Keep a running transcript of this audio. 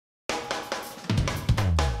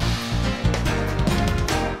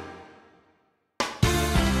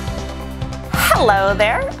Hello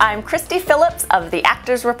there, I'm Christie Phillips of the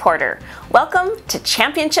Actors Reporter. Welcome to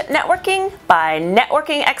Championship Networking by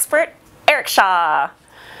networking expert Eric Shaw.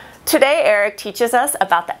 Today Eric teaches us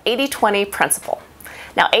about the 80-20 principle.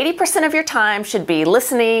 Now 80% of your time should be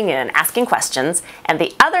listening and asking questions, and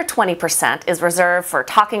the other 20% is reserved for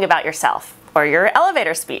talking about yourself or your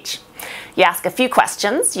elevator speech. You ask a few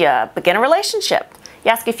questions, you begin a relationship. You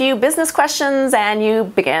ask a few business questions and you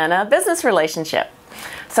begin a business relationship.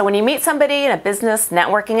 So when you meet somebody in a business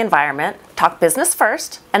networking environment, talk business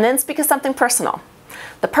first and then speak of something personal.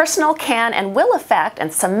 The personal can and will affect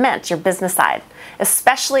and cement your business side,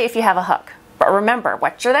 especially if you have a hook. But remember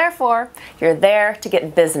what you're there for. You're there to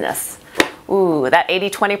get business. Ooh, that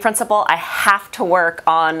 80-20 principle, I have to work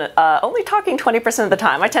on only talking 20% of the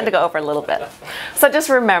time. I tend to go over a little bit. So just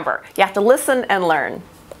remember, you have to listen and learn.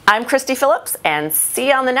 I'm Christie Phillips, and see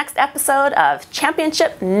you on the next episode of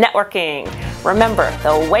Championship Networking. Remember,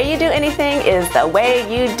 the way you do anything is the way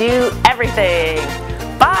you do everything.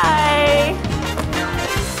 Bye!